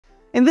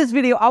In this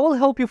video, I will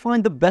help you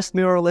find the best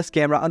mirrorless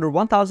camera under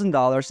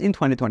 $1,000 in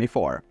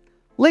 2024.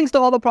 Links to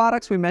all the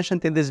products we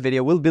mentioned in this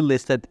video will be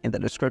listed in the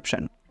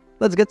description.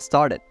 Let's get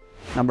started.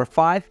 Number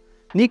 5.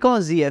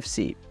 Nikon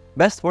ZFC,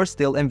 best for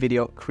still and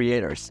video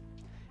creators.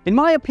 In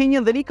my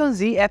opinion, the Nikon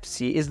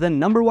ZFC is the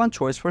 #1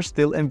 choice for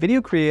still and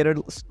video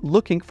creators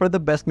looking for the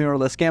best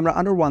mirrorless camera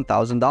under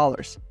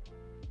 $1,000.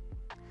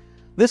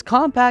 This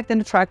compact and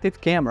attractive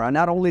camera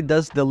not only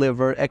does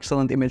deliver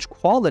excellent image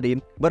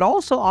quality, but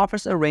also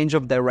offers a range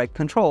of direct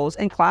controls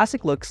and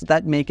classic looks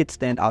that make it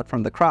stand out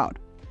from the crowd.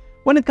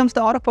 When it comes to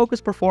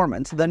autofocus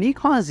performance, the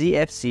Nikon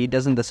ZFC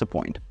doesn't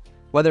disappoint.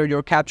 Whether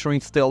you're capturing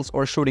stills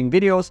or shooting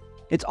videos,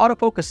 its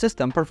autofocus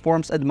system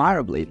performs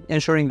admirably,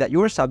 ensuring that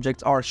your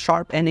subjects are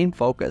sharp and in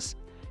focus.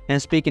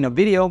 And speaking of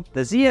video,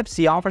 the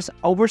ZFC offers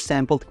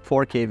oversampled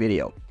 4K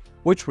video,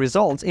 which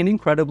results in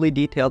incredibly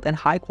detailed and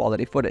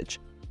high-quality footage.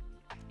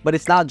 But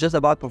it's not just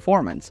about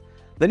performance.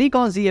 The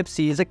Nikon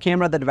ZFC is a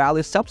camera that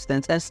values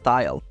substance and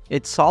style.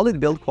 Its solid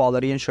build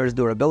quality ensures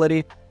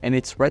durability, and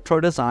its retro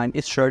design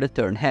is sure to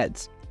turn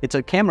heads. It's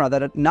a camera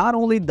that not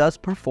only does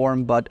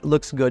perform but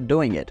looks good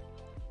doing it.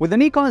 With the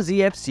Nikon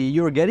ZFC,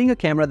 you're getting a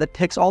camera that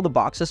ticks all the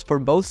boxes for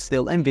both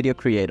still and video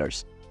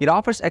creators. It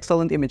offers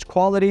excellent image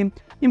quality,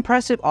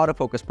 impressive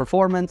autofocus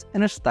performance,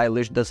 and a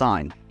stylish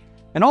design.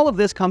 And all of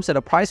this comes at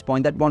a price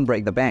point that won't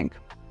break the bank.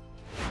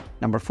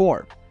 Number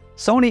 4.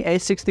 Sony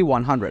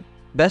a6100,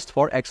 best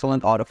for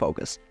excellent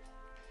autofocus.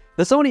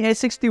 The Sony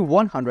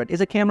a6100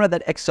 is a camera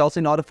that excels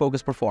in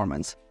autofocus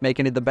performance,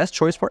 making it the best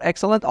choice for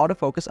excellent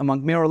autofocus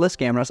among mirrorless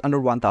cameras under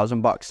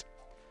 $1,000.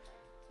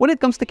 When it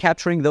comes to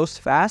capturing those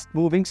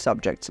fast-moving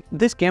subjects,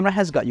 this camera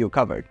has got you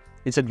covered.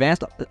 Its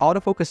advanced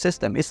autofocus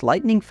system is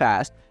lightning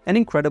fast and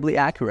incredibly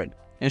accurate,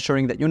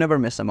 ensuring that you never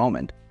miss a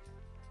moment.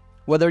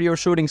 Whether you're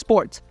shooting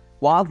sports,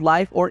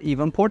 wildlife, or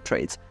even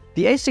portraits,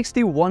 the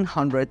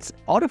a6100's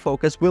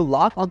autofocus will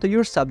lock onto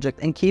your subject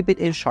and keep it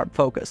in sharp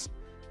focus,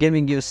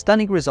 giving you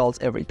stunning results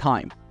every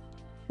time.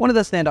 One of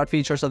the standout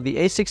features of the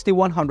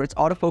a6100's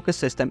autofocus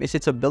system is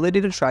its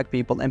ability to track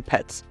people and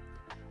pets.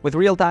 With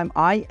real-time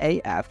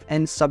IAF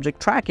and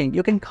subject tracking,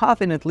 you can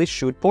confidently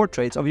shoot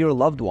portraits of your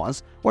loved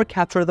ones or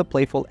capture the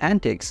playful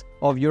antics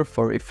of your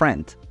furry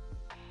friend.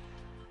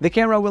 The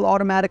camera will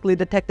automatically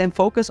detect and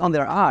focus on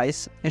their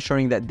eyes,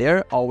 ensuring that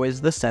they're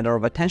always the center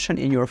of attention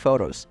in your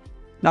photos.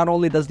 Not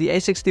only does the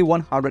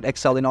a6100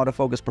 excel in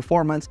autofocus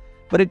performance,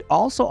 but it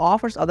also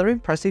offers other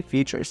impressive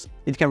features.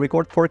 It can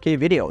record 4K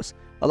videos,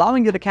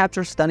 allowing you to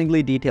capture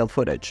stunningly detailed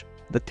footage.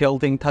 The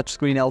tilting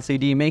touchscreen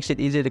LCD makes it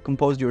easy to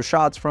compose your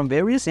shots from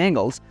various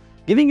angles,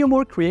 giving you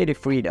more creative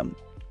freedom.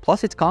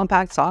 Plus, its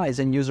compact size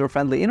and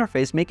user-friendly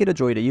interface make it a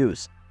joy to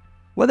use,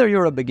 whether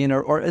you're a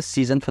beginner or a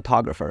seasoned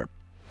photographer.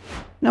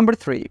 Number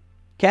 3.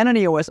 Canon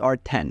EOS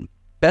R10,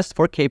 best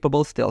for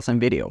capable stills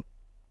and video.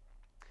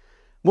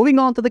 Moving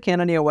on to the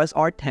Canon EOS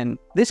R10,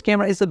 this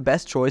camera is the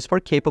best choice for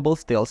capable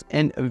stills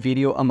and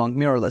video among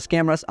mirrorless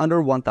cameras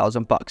under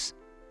 $1,000.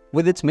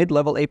 With its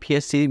mid-level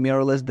APS-C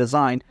mirrorless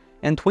design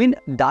and twin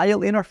dial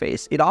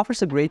interface, it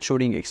offers a great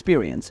shooting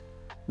experience.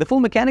 The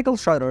full mechanical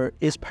shutter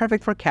is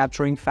perfect for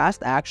capturing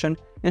fast action,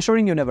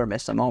 ensuring you never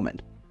miss a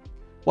moment.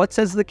 What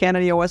sets the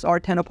Canon EOS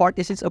R10 apart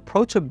is its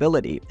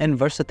approachability and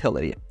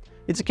versatility.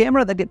 It's a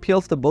camera that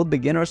appeals to both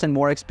beginners and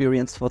more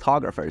experienced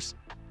photographers.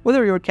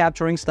 Whether you're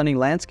capturing stunning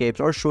landscapes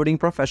or shooting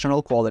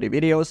professional quality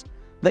videos,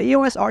 the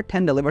EOS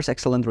R10 delivers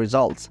excellent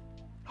results.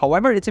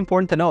 However, it's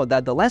important to note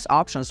that the lens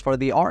options for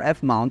the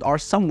RF mount are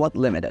somewhat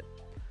limited.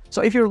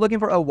 So if you're looking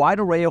for a wide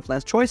array of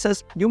lens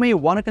choices, you may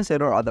want to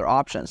consider other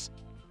options.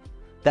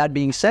 That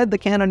being said, the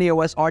Canon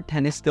EOS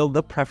R10 is still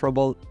the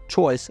preferable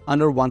choice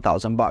under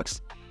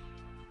 $1,000.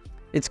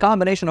 Its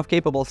combination of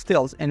capable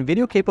stills and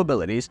video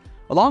capabilities,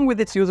 along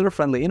with its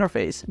user-friendly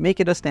interface,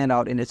 make it a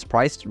standout in its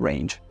price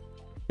range.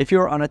 If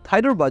you're on a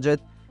tighter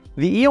budget,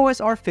 the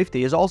EOS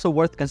R50 is also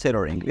worth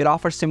considering. It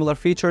offers similar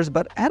features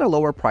but at a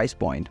lower price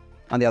point.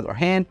 On the other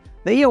hand,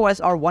 the EOS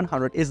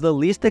R100 is the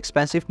least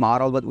expensive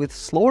model but with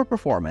slower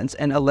performance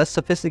and a less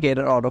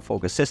sophisticated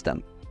autofocus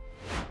system.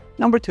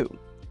 Number 2.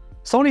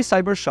 Sony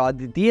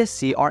Cybershot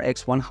DSC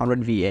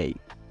RX100 VA,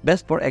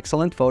 best for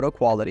excellent photo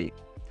quality.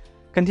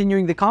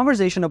 Continuing the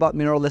conversation about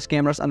mirrorless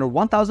cameras under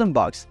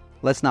 $1,000,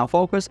 let's now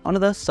focus on the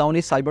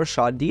Sony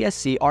Cybershot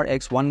DSC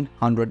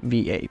RX100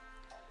 VA,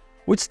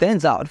 which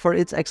stands out for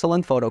its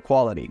excellent photo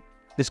quality.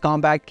 This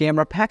compact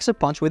camera packs a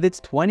punch with its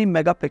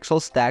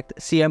 20-megapixel stacked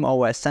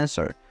CMOS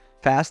sensor,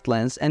 fast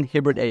lens, and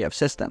hybrid AF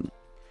system.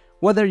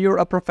 Whether you're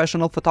a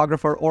professional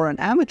photographer or an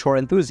amateur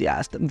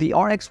enthusiast, the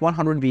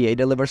RX100 VA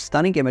delivers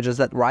stunning images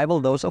that rival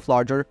those of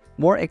larger,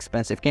 more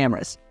expensive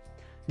cameras.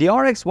 The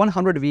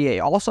RX100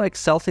 VA also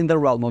excels in the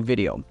realm of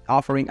video,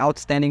 offering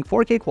outstanding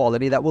 4K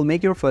quality that will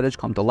make your footage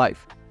come to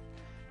life.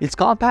 Its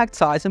compact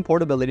size and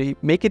portability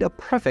make it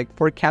perfect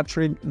for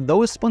capturing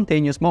those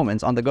spontaneous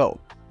moments on the go.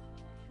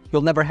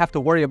 You'll never have to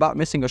worry about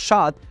missing a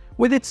shot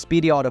with its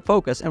speedy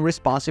autofocus and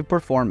responsive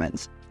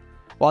performance.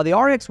 While the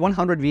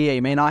RX100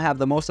 VA may not have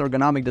the most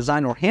ergonomic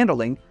design or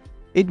handling,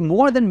 it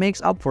more than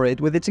makes up for it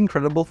with its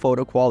incredible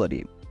photo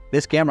quality.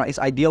 This camera is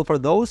ideal for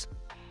those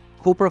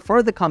who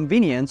prefer the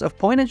convenience of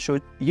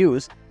point-and-shoot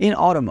use in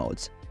auto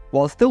modes,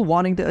 while still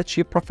wanting to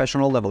achieve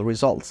professional level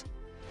results.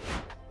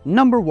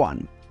 Number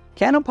 1.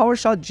 Canon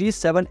PowerShot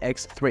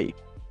G7X III.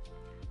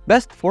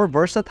 Best for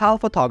versatile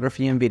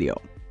photography and video.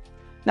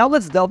 Now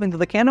let's delve into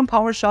the Canon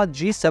PowerShot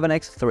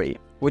G7X III,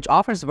 which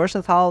offers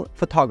versatile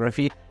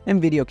photography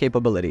and video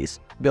capabilities,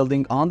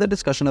 building on the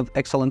discussion of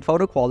excellent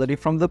photo quality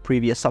from the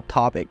previous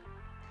subtopic.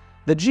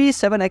 The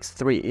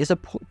G7X III is a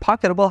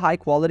pocketable,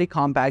 high-quality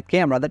compact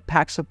camera that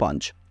packs a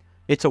punch.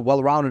 It's a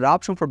well-rounded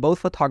option for both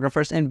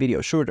photographers and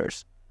video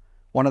shooters.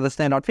 One of the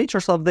standout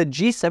features of the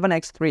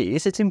G7X III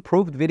is its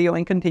improved video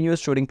and continuous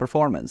shooting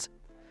performance.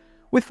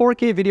 With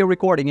 4K video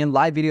recording and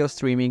live video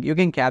streaming, you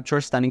can capture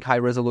stunning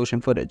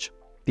high-resolution footage.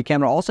 The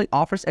camera also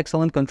offers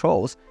excellent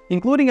controls,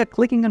 including a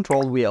clicking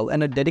control wheel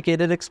and a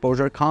dedicated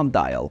exposure comp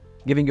dial,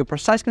 giving you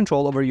precise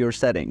control over your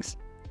settings.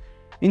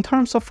 In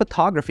terms of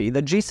photography,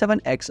 the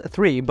G7X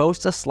III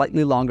boasts a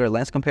slightly longer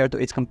lens compared to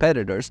its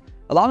competitors,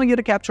 allowing you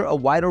to capture a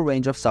wider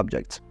range of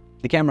subjects.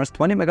 The camera's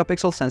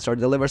 20-megapixel sensor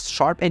delivers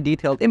sharp and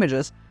detailed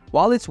images,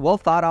 while its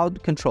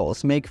well-thought-out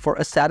controls make for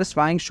a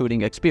satisfying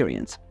shooting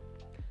experience.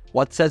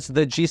 What sets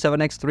the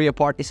G7X III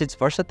apart is its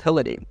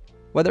versatility.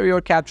 Whether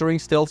you're capturing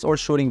stills or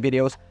shooting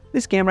videos,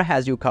 this camera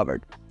has you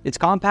covered. It's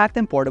compact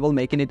and portable,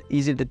 making it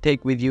easy to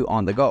take with you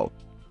on the go.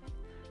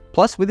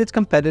 Plus, with its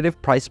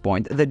competitive price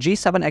point, the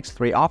G7X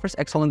III offers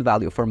excellent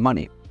value for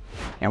money.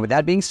 And with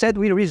that being said,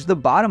 we reached the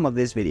bottom of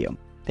this video.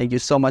 Thank you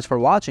so much for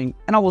watching,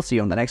 and I will see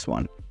you on the next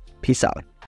one. Peace out.